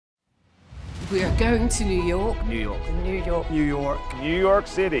We are going to New York. New York. New York. New York. New York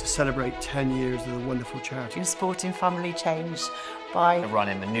City. To celebrate 10 years of the wonderful charity. In supporting family change by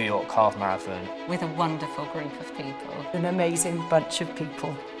running the New York Half Marathon. With a wonderful group of people. An amazing bunch of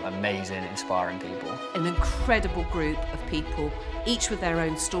people. Amazing, inspiring people. An incredible group of people, each with their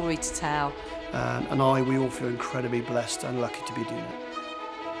own story to tell. We all feel incredibly blessed and lucky to be doing it.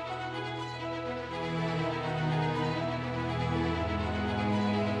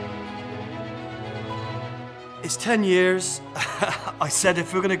 It's 10 years. I said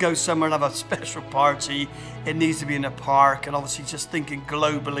if we're going to go somewhere and have a special party, it needs to be in a park. And obviously just thinking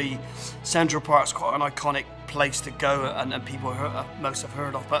globally, Central Park's quite an iconic place to go and people most have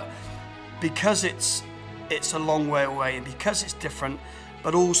heard of. But because it's a long way away and because it's different,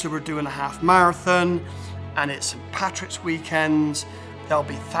 but also we're doing a half marathon and it's St. Patrick's weekend, there'll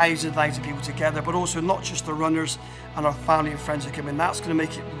be thousands and thousands of people together, but also not just the runners and our family and friends that come in. That's going to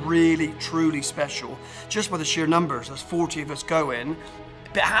make it really, truly special. Just by the sheer numbers, there's 40 of us going.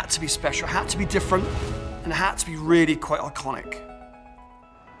 But it had to be special, it had to be different, and it had to be really quite iconic.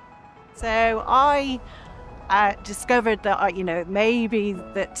 So I discovered that, maybe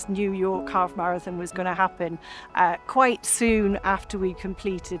that New York Half Marathon was going to happen quite soon after we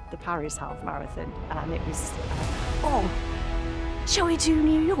completed the Paris Half Marathon. And it was, shall we do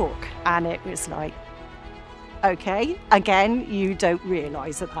New York? And it was like, okay, again, you don't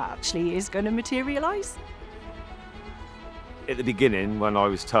realise that actually is going to materialise. At the beginning, when I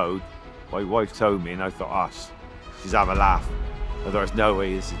was told, my wife told me, and I thought, she's having a laugh. I thought, there's no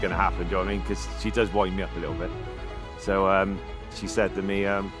way this is going to happen, do you know what I mean? Because she does wind me up a little bit. So she said to me,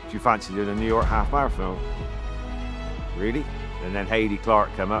 do you fancy doing a New York Half Marathon? Really? And then Hayley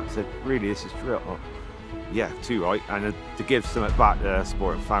Clark came up and said, really, this is true? Oh, yeah, too right. And to give something back to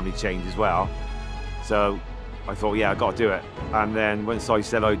sport and family change as well. So I thought, yeah, I got to do it. And then once I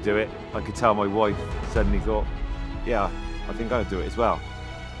said I'd do it, I could tell my wife suddenly thought, yeah, I think I'll do it as well.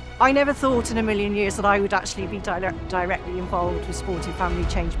 I never thought in a million years that I would actually be directly involved with sporting family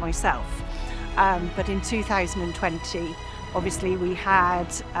change myself. But in 2020, obviously we had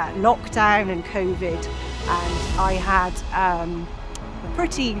lockdown and COVID, and I had a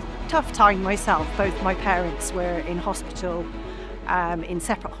pretty tough time myself. Both my parents were in hospital, in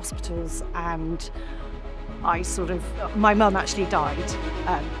separate hospitals, and my mum actually died.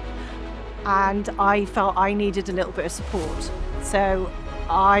 And I felt I needed a little bit of support. So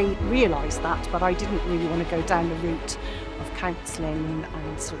I realised that, but I didn't really want to go down the route of counselling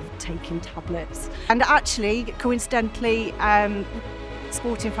and sort of taking tablets. And actually, coincidentally,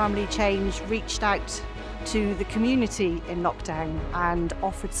 Sporting Family Change reached out to the community in lockdown and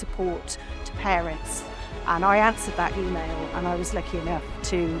offered support to parents. And I answered that email, and I was lucky enough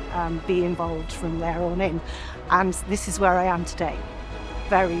to be involved from there on in. And this is where I am today.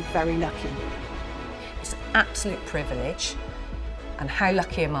 Very, very lucky. It's an absolute privilege. And how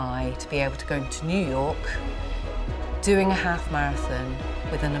lucky am I to be able to go to New York, doing a half marathon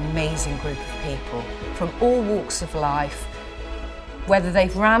with an amazing group of people from all walks of life, whether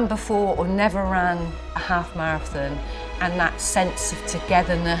they've ran before or never ran a half marathon, and that sense of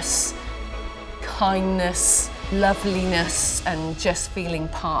togetherness, kindness, loveliness, and just feeling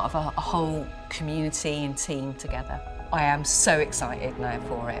part of a whole community and team together. I am so excited now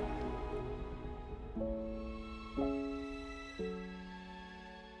for it.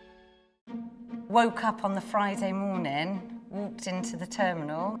 Woke up on the Friday morning, walked into the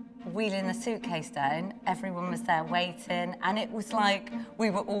terminal, wheeling the suitcase down, everyone was there waiting, and it was like we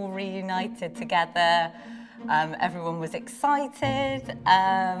were all reunited together. Everyone was excited,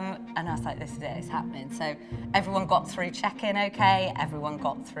 and I was like, this is it, it's happening. So everyone got through check-in okay, everyone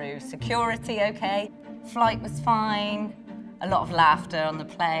got through security okay, flight was fine, a lot of laughter on the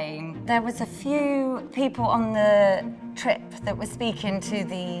plane. There was a few people on the trip that were speaking to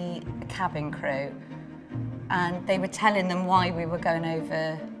the cabin crew, and they were telling them why we were going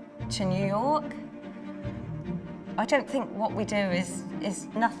over to New York. I don't think what we do is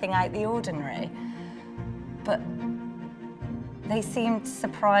nothing out the ordinary, but they seemed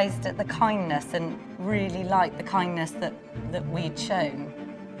surprised at the kindness and really liked the kindness that we'd shown.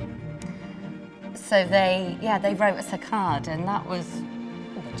 So they wrote us a card, and that was,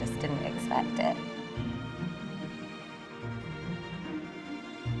 we just didn't expect it.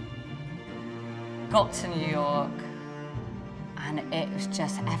 Got to New York, and it was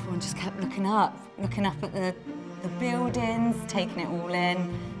just, everyone just kept looking up at the buildings, taking it all in.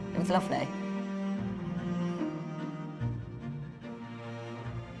 It was lovely.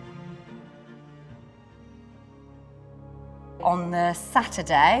 On the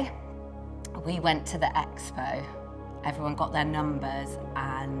Saturday, we went to the expo. Everyone got their numbers,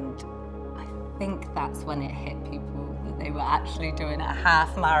 and I think that's when it hit people that they were actually doing a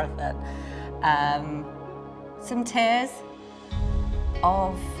half marathon. Some tears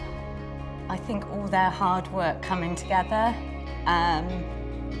of, I think, all their hard work coming together,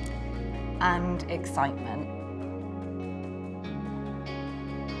 and excitement.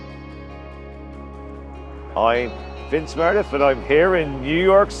 I'm Vince Meredith, and I'm here in New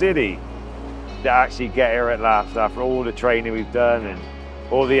York City to actually get here at last after all the training we've done and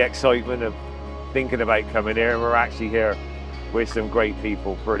all the excitement of thinking about coming here, and we're actually here with some great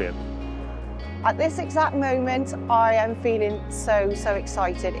people. Brilliant. At this exact moment, I am feeling so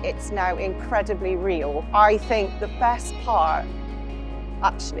excited. It's now incredibly real. I think the best part,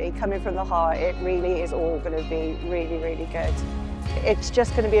 actually, coming from the heart, it really is all going to be really good. It's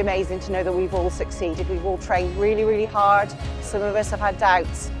just going to be amazing to know that we've all succeeded. We've all trained really hard. Some of us have had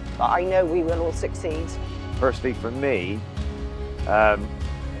doubts, but I know we will all succeed. Personally, for me,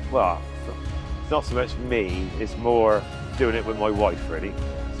 well, it's not so much me, it's more doing it with my wife, really.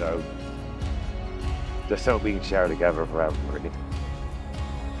 So, just something we can share together forever, really.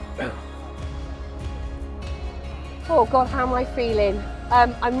 Oh God, how am I feeling?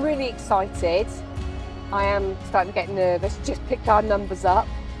 I'm really excited. I am starting to get nervous. Just picked our numbers up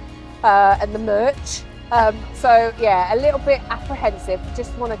and the merch. So yeah, a little bit apprehensive.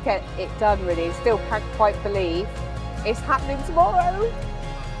 Just want to get it done really. Still can't quite believe it's happening tomorrow.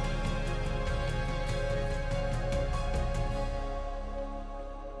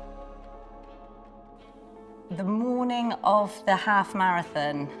 The morning of the half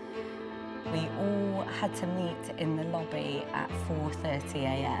marathon, we all had to meet in the lobby at 4:30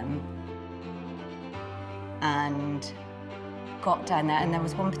 a.m. and got down there, and there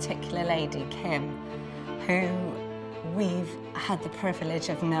was one particular lady, Kim, who we've had the privilege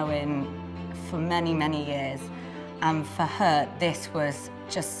of knowing for many years, and for her this was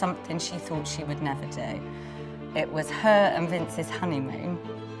just something she thought she would never do. It was her and Vince's honeymoon,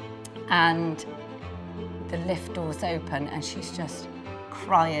 and the lift doors open and she's just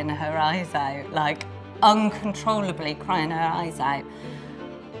crying her eyes out, like uncontrollably crying her eyes out.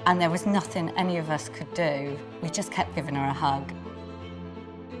 And there was nothing any of us could do. We just kept giving her a hug.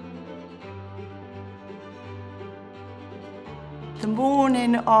 The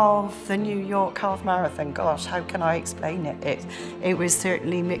morning of the New York Half Marathon, gosh, how can I explain it? It was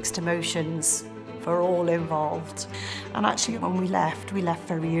certainly mixed emotions for all involved. And actually when we left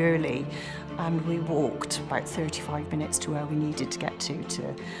very early, and we walked about 35 minutes to where we needed to get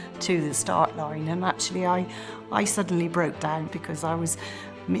to the start line. And actually I suddenly broke down because I was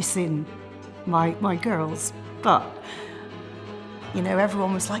missing my girls. But, you know,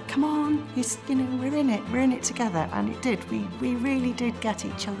 everyone was like, come on, you know, we're in it together. And it did, we really did get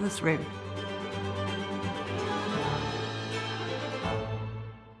each other through.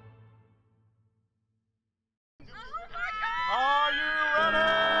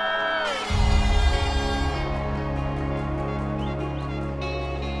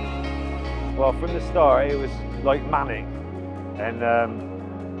 Well, from the start, it was like manic, and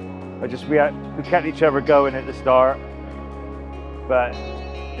we kept each other going at the start, but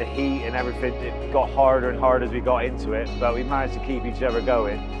the heat and everything, it got harder and harder as we got into it, but we managed to keep each other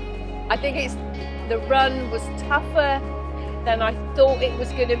going. I think the run was tougher than I thought it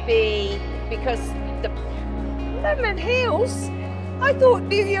was going to be because the Lemon Hills, I thought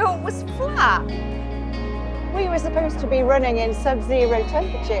New York was flat. We were supposed to be running in sub-zero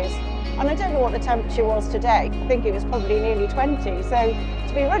temperatures. And I don't know what the temperature was today. I think it was probably nearly 20. So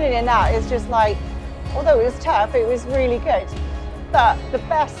to be running in that is just like, although it was tough, it was really good. But the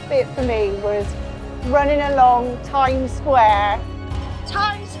best bit for me was running along Times Square.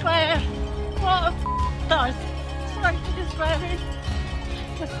 Times Square, what a nice time to describe it.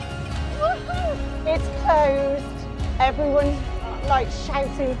 It's closed, everyone's like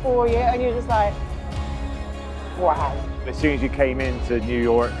shouting for you, and you're just like, wow. As soon as you came into New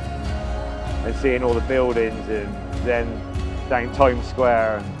York, and seeing all the buildings and then down Times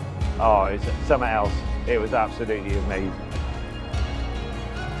Square, and oh, it's something else. It was absolutely amazing.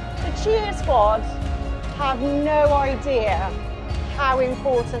 The cheer squad have no idea how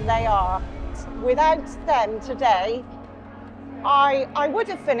important they are. Without them today, I would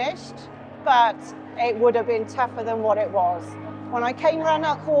have finished, but it would have been tougher than what it was. When I came around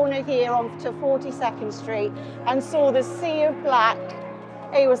that corner here onto 42nd Street and saw the sea of black,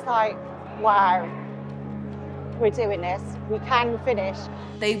 it was like, wow, we're doing this, we can finish.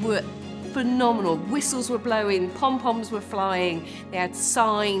 They were phenomenal. Whistles were blowing, pom-poms were flying, they had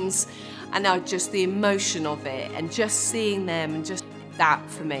signs, and just the emotion of it, and just seeing them, and just that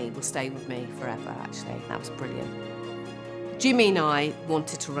for me will stay with me forever, actually. That was brilliant. Jimmy and I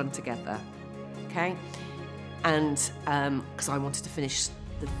wanted to run together okay? And because I wanted to finish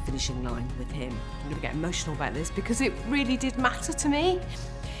the finishing line with him. I'm going to get emotional about this because it really did matter to me.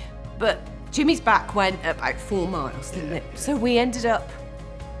 But Jimmy's back went about 4 miles, didn't it? So we ended up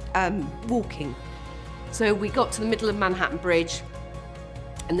walking. So we got to the middle of Manhattan Bridge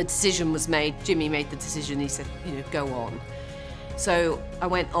and the decision was made. Jimmy made the decision. He said, you know, go on. So I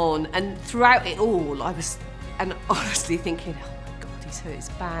went on, and throughout it all, I was honestly thinking, oh my God, he's hurt his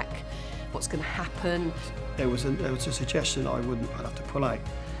back. What's going to happen? There was a suggestion I'd have to pull out.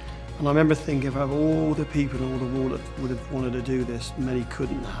 And I remember thinking of all the people in all the wall that would have wanted to do this, many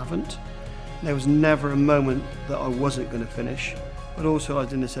couldn't, haven't. There was never a moment that I wasn't going to finish. But also I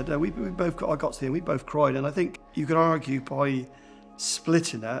didn't have said, no, I got to the end, we both cried. And I think you could argue by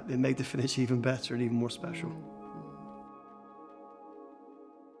splitting that, it made the finish even better and even more special.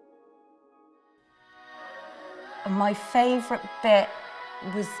 My favourite bit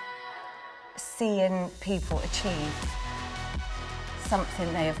was seeing people achieve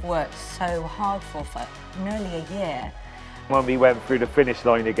something they have worked so hard for nearly a year. When we went through the finish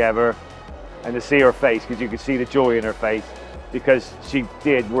line together and to see her face, because you could see the joy in her face, because she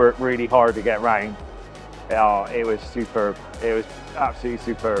did work really hard to get round. Oh, it was superb. It was absolutely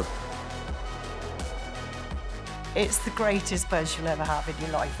superb. It's the greatest buzz you'll ever have in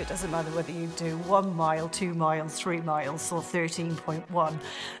your life. It doesn't matter whether you do 1 mile, 2 miles, 3 miles or 13.1.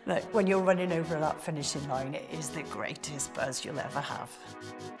 Like, when you're running over that finishing line, it is the greatest buzz you'll ever have.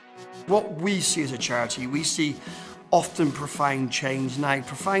 What we see as a charity, we see often profound change. Now,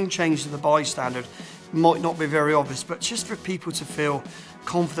 profound change to the bystander might not be very obvious, but just for people to feel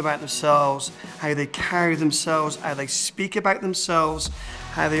confident about themselves, how they carry themselves, how they speak about themselves,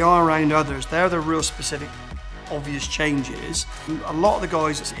 how they are around others, they're the real specific obvious changes. A lot of the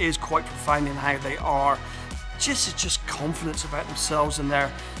guys is quite profound in how they are. Just confidence about themselves and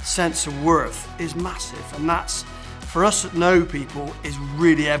their sense of worth is massive, and that's, for us that know people, is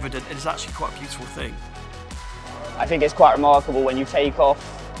really evident. It is actually quite a beautiful thing. I think it's quite remarkable when you take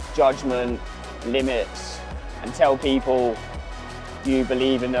off judgment, limits, and tell people you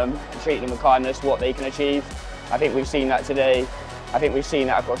believe in them and treat them with kindness, what they can achieve. I think we've seen that today. I think we've seen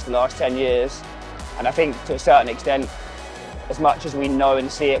that across the last 10 years. And I think to a certain extent, as much as we know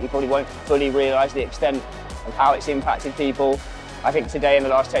and see it, we probably won't fully realise the extent of how it's impacted people. I think today, in the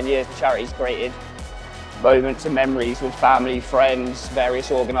last 10 years, the charity's created moments and memories with family, friends,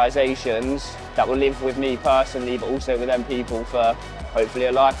 various organisations that will live with me personally, but also with them people for hopefully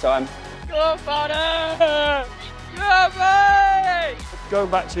a lifetime. Go, father! Go, mate!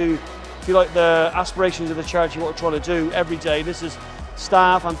 Going back to, if you like, the aspirations of the charity, what we're trying to do every day, this is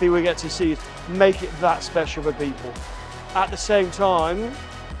staff and people we get to see, make it that special for people. At the same time,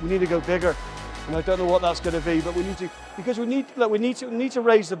 we need to go bigger, and I don't know what that's going to be, but we need to, because we need to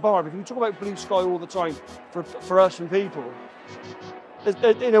raise the bar. If we talk about blue sky all the time for us and people,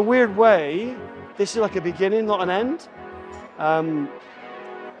 in a weird way, this is like a beginning, not an end, and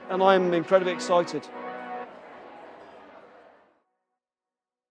I'm incredibly excited.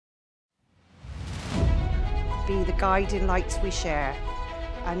 Be the guiding lights we share,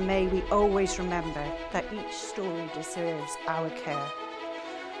 and may we always remember that each story deserves our care.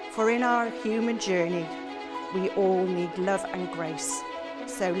 For in our human journey, we all need love and grace,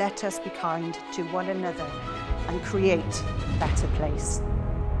 so let us be kind to one another and create a better place.